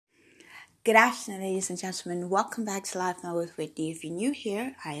Good afternoon, ladies and gentlemen. Welcome back to Life Now with Whitney. If you're new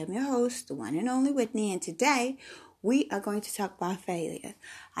here, I am your host, the one and only Whitney, and today we are going to talk about failure.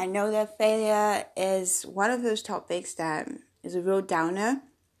 I know that failure is one of those topics that is a real downer,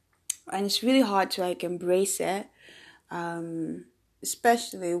 and it's really hard to embrace it,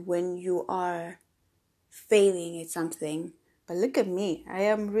 especially when you are failing at something. But look at me. I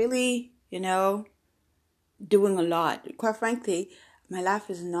am really, doing a lot. Quite frankly, my life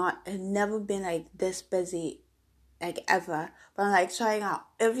has never been like this busy, like ever. But I'm like trying out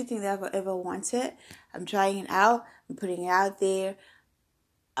everything that I've ever wanted. I'm trying it out. I'm putting it out there.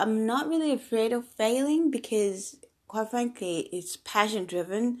 I'm not really afraid of failing because, quite frankly, it's passion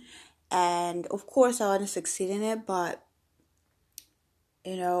driven. And of course, I want to succeed in it. But,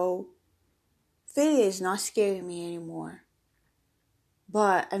 failure is not scaring me anymore.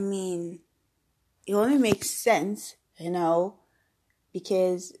 But, it only makes sense,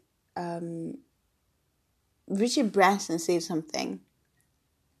 because Richard Branson said something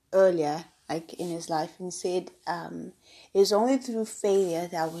earlier, like in his life, and he said, it's only through failure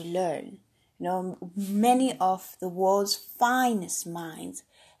that we learn. Many of the world's finest minds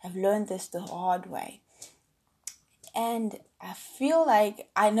have learned this the hard way. And I feel like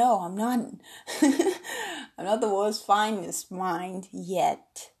I'm not I'm not the world's finest mind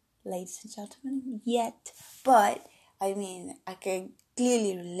yet, ladies and gentlemen, yet. But I can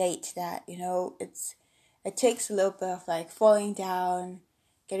clearly relate to that, it takes a little bit of like falling down,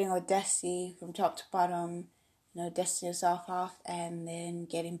 getting audacity from top to bottom, dusting yourself off, and then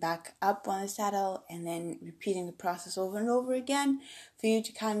getting back up on the saddle, and then repeating the process over and over again for you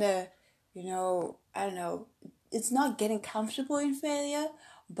to kind of, it's not getting comfortable in failure,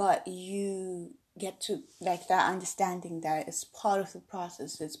 but you get to like that understanding that it's part of the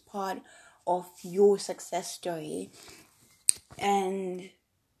process, it's part of your success story. And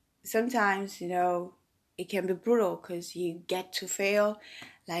sometimes, it can be brutal because you get to fail,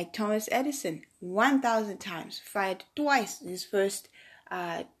 like Thomas Edison, 1,000 times, fired twice his first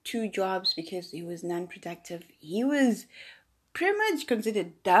 2 jobs because he was non-productive. He was pretty much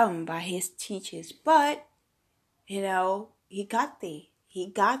considered dumb by his teachers, but he got there. He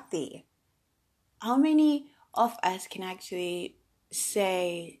got there. How many of us can actually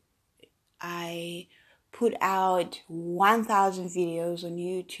say, I put out 1,000 videos on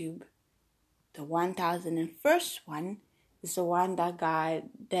YouTube? The 1,001st one is the one that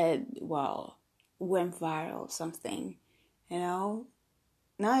went viral, something, Not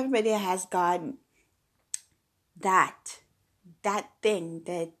everybody has got that thing,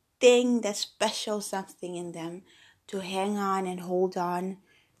 that special something in them to hang on and hold on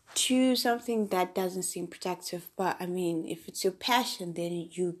to something that doesn't seem protective. But if it's your passion, then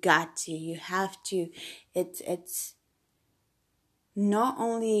you have to. It's not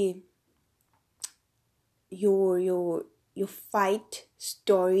only your fight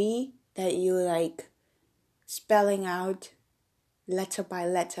story that you're like spelling out letter by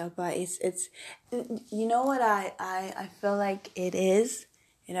letter, but it's what I feel like it is,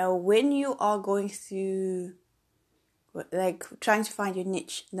 when you are going through like trying to find your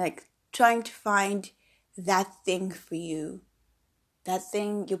niche, like trying to find that thing for you, that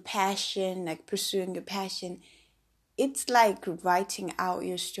thing, your passion, like pursuing your passion. It's like writing out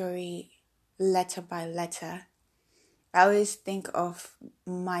your story letter by letter. I always think of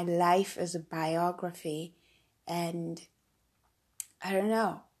my life as a biography, and I don't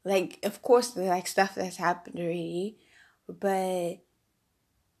know, like, of course, there's like stuff that's happened already, but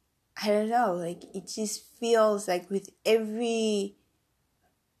I don't know, like, it just feels like with every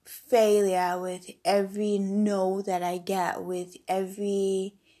failure, with every no that I get, with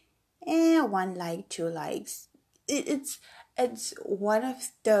every 1 like, 2 likes, it's one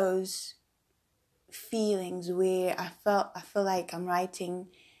of those feelings where I feel like I'm writing,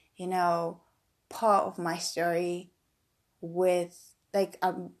 part of my story, with like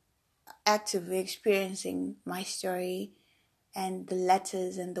I'm actively experiencing my story, and the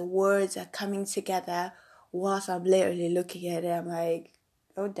letters and the words are coming together whilst I'm literally looking at it. I'm like,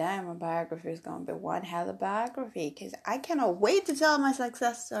 oh damn, my biography is going to be one hell of a biography, because I cannot wait to tell my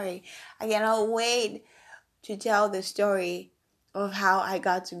success story. I cannot wait to tell the story of how I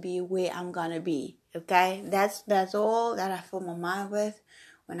got to be where I'm gonna be. Okay, that's all that I fill my mind with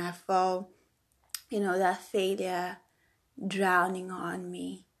when I feel, that failure drowning on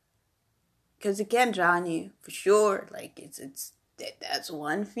me. Because it can drown you for sure. Like that's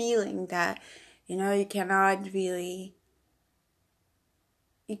one feeling that you cannot really.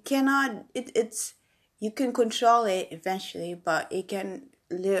 You cannot. It's you can control it eventually, but it can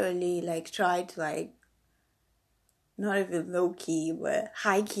literally like try to like not even low key, but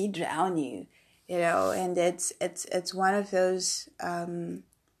high key drown you, and it's one of those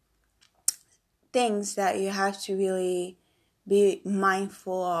things that you have to really be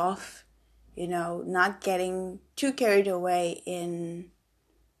mindful of, not getting too carried away in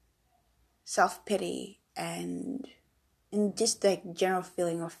self-pity and in just like general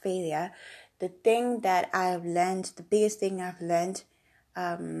feeling of failure. The thing that I've learned, the biggest thing I've learned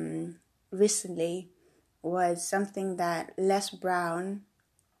recently was something that Les Brown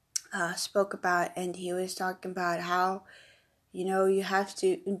spoke about, and he was talking about how, you have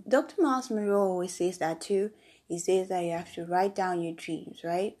to, Dr. Miles Monroe always says that too. He says that you have to write down your dreams,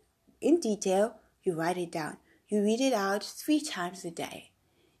 right? In detail, you write it down. You read it out 3 times a day.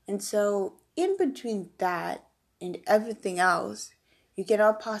 And so in between that and everything else, you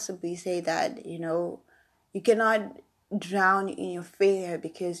cannot possibly say that, you cannot drown in your failure,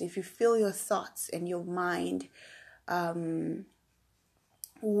 because if you fill your thoughts and your mind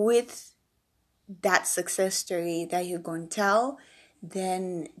with that success story that you're going to tell,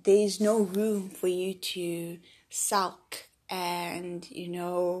 then there is no room for you to sulk and,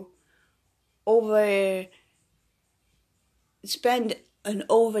 over spend an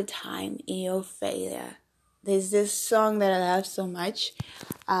overtime in your failure. There's this song that I love so much.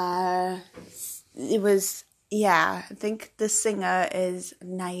 I think the singer is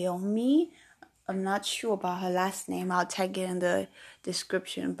Naomi. I'm not sure about her last name. I'll tag it in the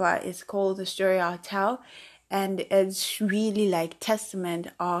description, but it's called The Story I'll Tell. And it's really like testament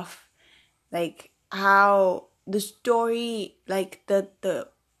of like how the story, like the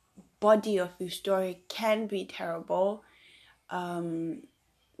body of your story can be terrible.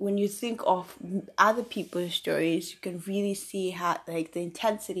 When you think of other people's stories, you can really see how like the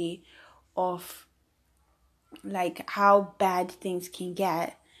intensity of like how bad things can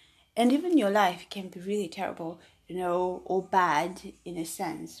get. And even your life can be really terrible, or bad in a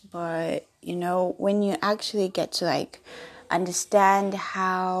sense. But, when you actually get to like understand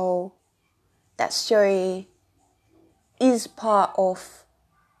how that story is part of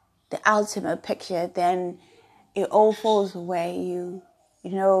the ultimate picture, then it all falls away. You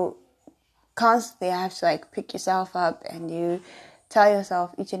constantly have to like pick yourself up, and you tell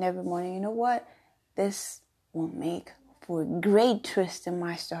yourself each and every morning, you know what, this will make for a great twist in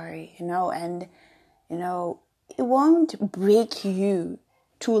my story, and it won't break you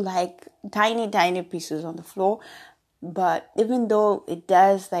to like tiny pieces on the floor. But even though it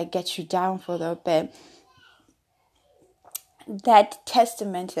does like get you down for a little bit, that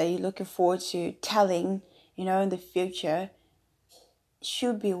testament that you're looking forward to telling, in the future,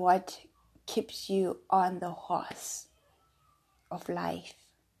 should be what keeps you on the horse of life.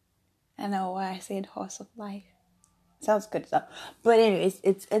 I know why I said horse of life. Sounds good stuff. But anyways,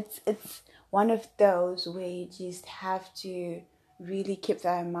 it's one of those where you just have to really keep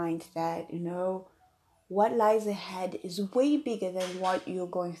that in mind, that, what lies ahead is way bigger than what you're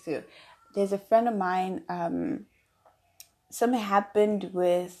going through. There's a friend of mine, something happened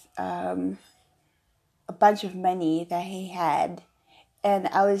with a bunch of money that he had. And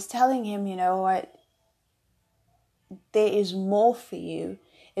I was telling him, what, there is more for you.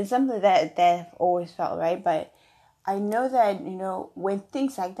 It's something that I've always felt, right? But I know that, when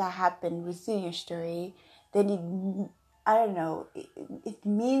things like that happen within your story, then it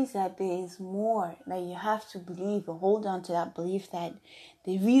means that there is more. Like, you have to believe or hold on to that belief that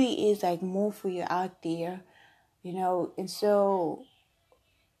there really is like more for you out there, and so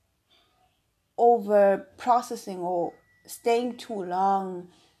over processing or staying too long,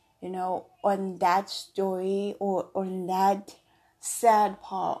 on that story or on that sad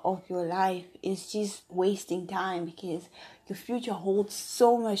part of your life is just wasting time, because your future holds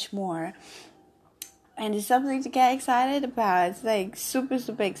so much more. And it's something to get excited about. It's like super,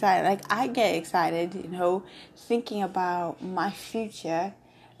 super excited. Like, I get excited, thinking about my future,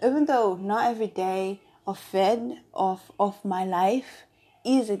 even though not every day of my life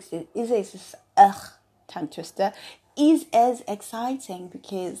tongue twister, is as exciting,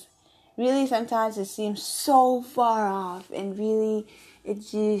 because really sometimes it seems so far off, and really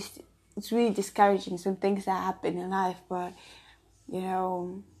it's really discouraging, some things that happen in life. But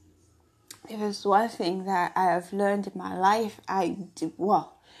if there's one thing that I have learned in my life,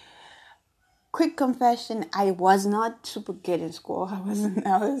 quick confession, I was not super good in school. I was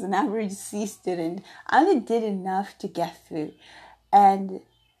an average C student. I only did enough to get through. And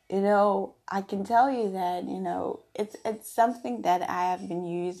I can tell you that, it's something that I have been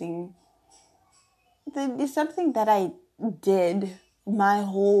using. It's something that I did my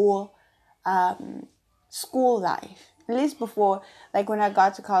whole school life. at least before, like when I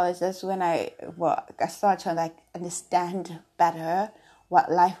got to college, that's when I started to like understand better what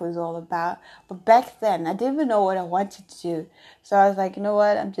life was all about. But back then, I didn't even know what I wanted to do. So I was like, you know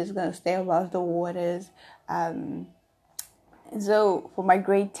what? I'm just gonna stay above the waters. So for my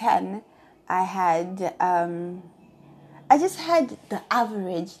grade 10, I had I just had the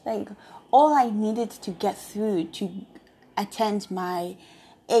average, like all I needed to get through to attend my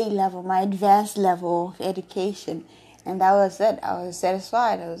A level, my advanced level of education. And that was it. I was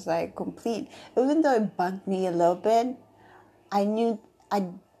satisfied. I was like complete. Even though it bugged me a little bit, I knew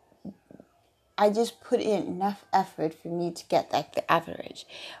I just put in enough effort for me to get like the average.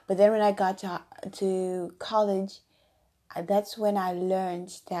 But then when I got to college, that's when I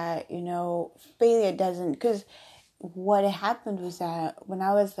learned that, failure doesn't, because what happened was that when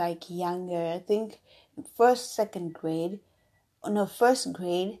I was like younger, I think first grade,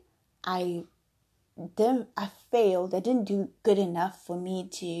 I I failed. I didn't do good enough for me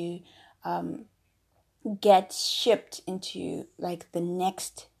to get shipped into like the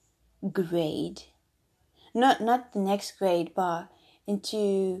next grade. Not the next grade, but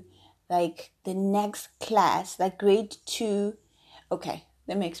into like the next class, like grade 2. Okay,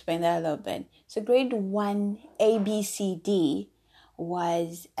 let me explain that a little bit. So grade 1 A B C D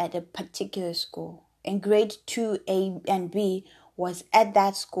was at a particular school, and grade 2 A and B was at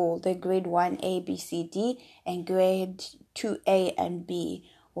that school. The grade 1 A B C D and grade 2 A and B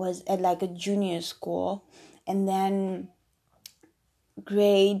was at like a junior school, and then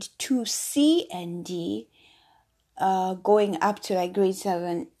grade 2 C and D, going up to like grade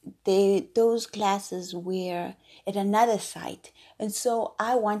 7, those classes were at another site. And so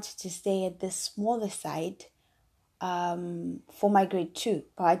I wanted to stay at this smaller site for my grade 2,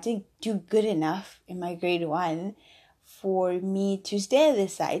 but I didn't do good enough in my grade 1 for me to stay at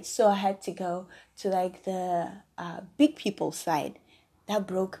this site. So I had to go to like the big people side. That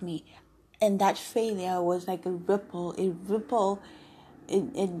broke me. And that failure was like a ripple.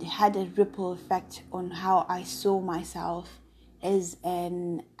 It had a ripple effect on how I saw myself as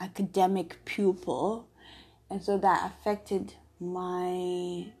an academic pupil. And so that affected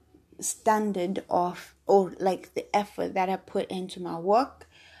my standard of, or like the effort that I put into my work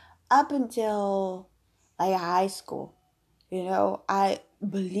up until like high school. I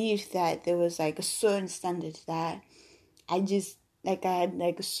believed that there was like a certain standard that I had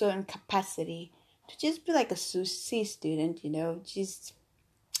like a certain capacity to just be like a C student, just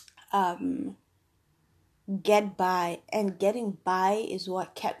get by. And getting by is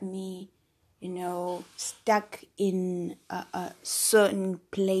what kept me, stuck in a certain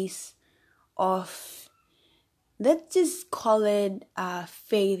place of, let's just call it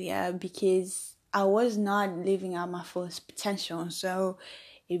failure, because I was not living out my fullest potential. So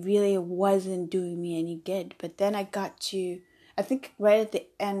it really wasn't doing me any good. But then I think right at the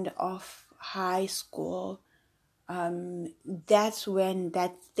end of high school, that's when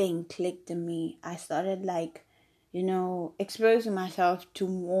that thing clicked in me. I started like, exposing myself to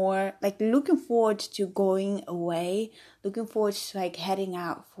more, like looking forward to going away, looking forward to like heading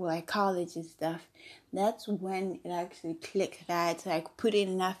out for like college and stuff. That's when it actually clicked that I had to like put in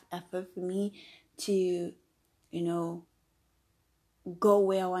enough effort for me to, go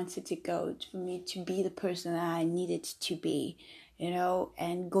where I wanted to go, for me to be the person that I needed to be,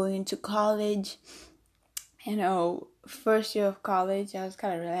 and going into college. First year of college, I was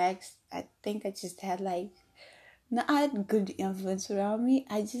kind of relaxed. I think I just had like, no, I had good influence around me.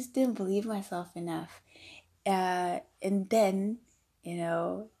 I just didn't believe myself enough. And then,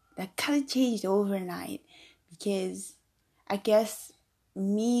 that kind of changed overnight, because I guess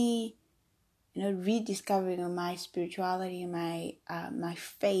me, rediscovering my spirituality and my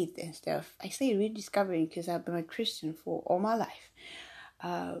faith and stuff. I say rediscovering because I've been a Christian for all my life.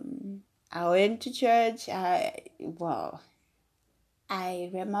 I went to church. I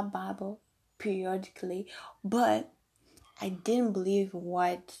read my Bible periodically, but I didn't believe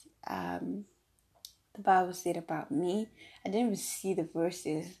what the Bible said about me. I didn't even see the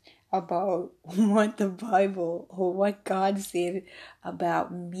verses about what the Bible or what God said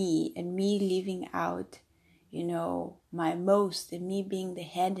about me, and me living out, my most, and me being the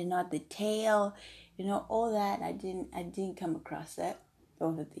head and not the tail, all that. I didn't come across that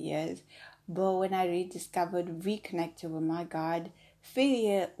over the years. But when I reconnected with my God,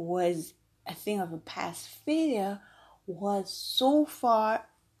 failure was a thing of the past. Failure was so far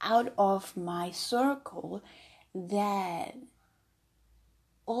out of my circle that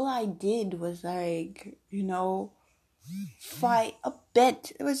all I did was like, fight a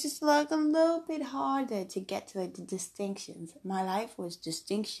bit. It was just like a little bit harder to get to like the distinctions. My life was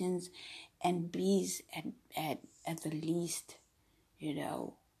distinctions and B's at at the least,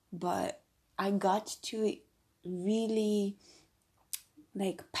 but I got to really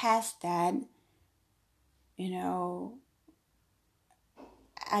like past that,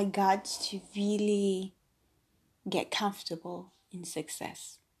 I got to really get comfortable in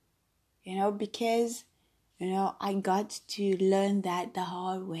success, because, I got to learn that the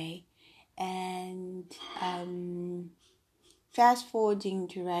hard way. And fast forwarding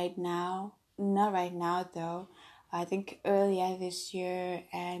to right now, not right now though, I think earlier this year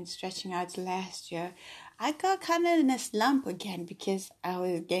and stretching out to last year, I got kind of in a slump again because I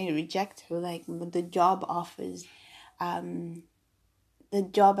was getting rejected, like the job offers, the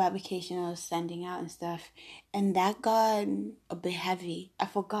job application I was sending out and stuff, and that got a bit heavy. I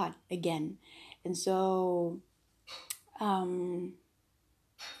forgot again, and so I'm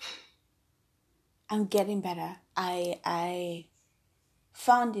getting better. I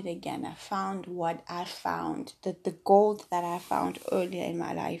found it again. I found what I found, the gold that I found earlier in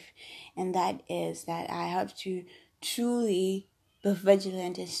my life, and that is that I have to truly be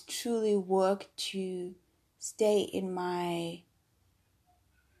vigilant and truly work to stay in my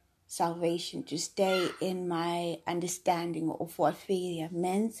salvation, to stay in my understanding of what failure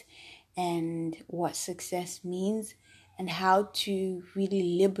meant and what success means, and how to really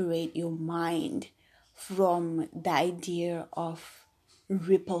liberate your mind from the idea of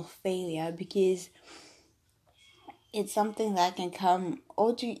ripple failure, because it's something that can come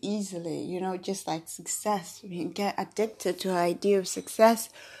all too easily, just like success. When you get addicted to the idea of success,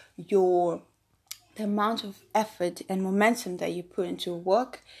 the amount of effort and momentum that you put into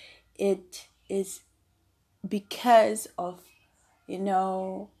work, it is because of,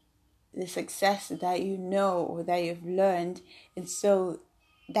 the success that or that you've learned. And so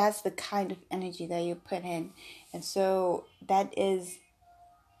that's the kind of energy that you put in. And so that is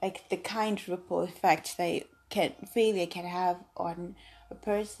like the kind of ripple effect that failure can have on a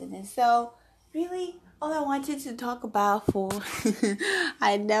person. And so really all I wanted to talk about for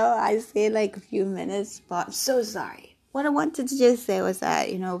I know I say like a few minutes, but I'm so sorry. What I wanted to just say was that,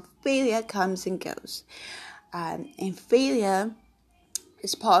 failure comes and goes. And failure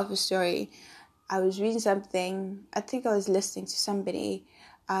is part of the story. I was reading something, I think I was listening to somebody,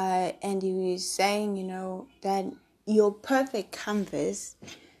 and he was saying, that your perfect canvas,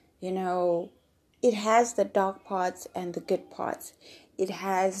 it has the dark parts and the good parts. It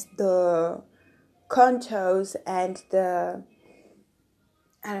has the contours and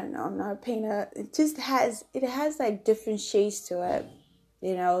I don't know, I'm not a painter. It has like different shades to it,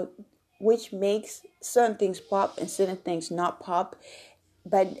 which makes certain things pop and certain things not pop.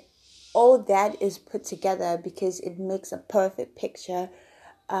 But all that is put together because it makes a perfect picture.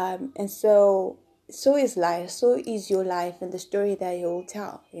 And so is life. So is your life and the story that you will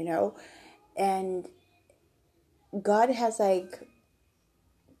tell, And God has like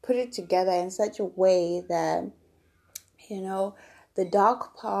put it together in such a way that, the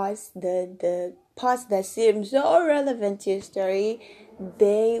dark parts, the parts that seem so relevant to your story,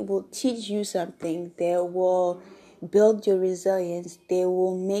 they will teach you something. They will build your resilience. They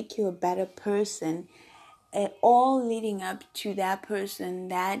will make you a better person. And all leading up to that person,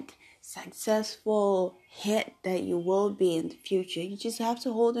 that successful hit that you will be in the future. You just have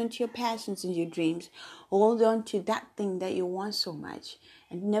to hold on to your passions and your dreams. Hold on to that thing that you want so much.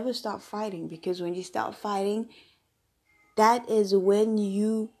 And never stop fighting, because when you start fighting, that is when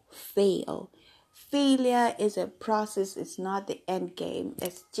you fail. Failure is a process. It's not the end game.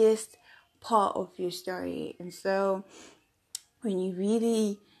 It's just part of your story. And so when you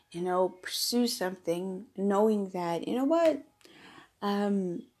really, pursue something, knowing that,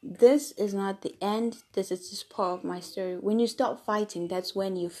 this is not the end. This is just part of my story. When you stop fighting, that's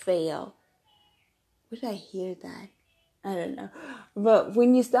when you fail. Would I hear that? I don't know. But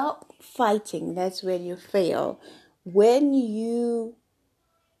when you stop fighting, that's when you fail. When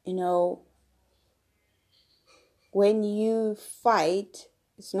when you fight,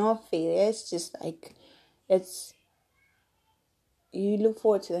 it's not failure. It's just like, you look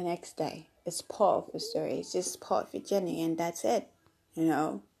forward to the next day. It's part of the story. It's just part of your journey, and that's it,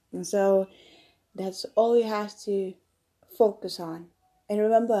 And so that's all you have to focus on. And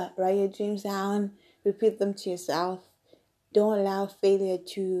remember, write your dreams down, repeat them to yourself. Don't allow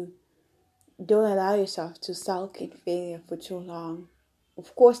yourself to sulk in failure for too long.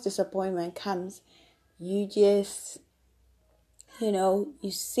 Of course, disappointment comes. You just,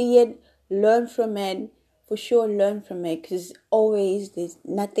 you see it, learn from it. For sure, learn from it, because always there's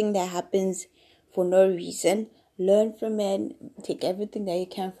nothing that happens for no reason. Learn from it, take everything that you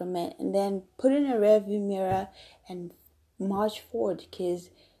can from it, and then put it in a rearview mirror and march forward, because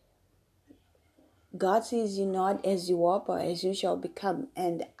God sees you not as you are, but as you shall become.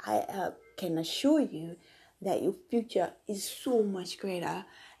 And I can assure you that your future is so much greater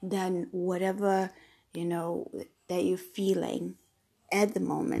than whatever, that you're feeling at the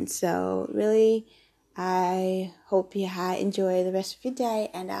moment. So really, I hope you enjoy the rest of your day,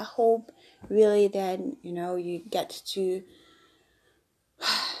 and I hope really that, you get to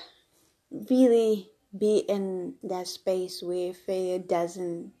really be in that space where failure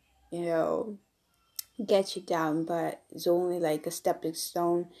doesn't, get you down, but it's only like a stepping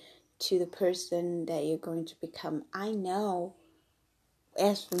stone to the person that you're going to become. I know,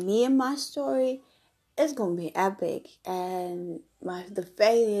 as for me and my story, it's gonna be epic, and the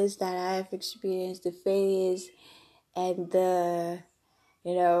failures that I've experienced, the failures and the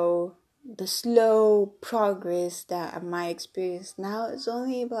slow progress that I might experience now, is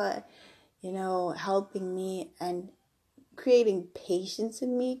only about helping me and creating patience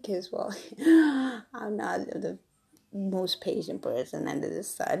in me, because, well, I'm not the most patient person under the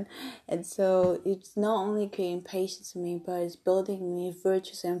sun. And so it's not only creating patience in me, but it's building me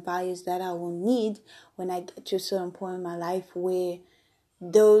virtues and values that I will need when I get to a certain point in my life, where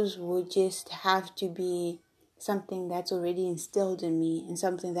those will just have to be something that's already instilled in me, and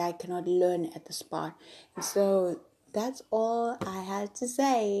something that I cannot learn at the spot. And so that's all I had to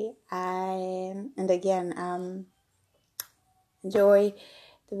say. And again, enjoy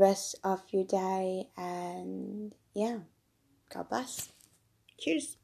the rest of your day, and yeah, God bless. Cheers.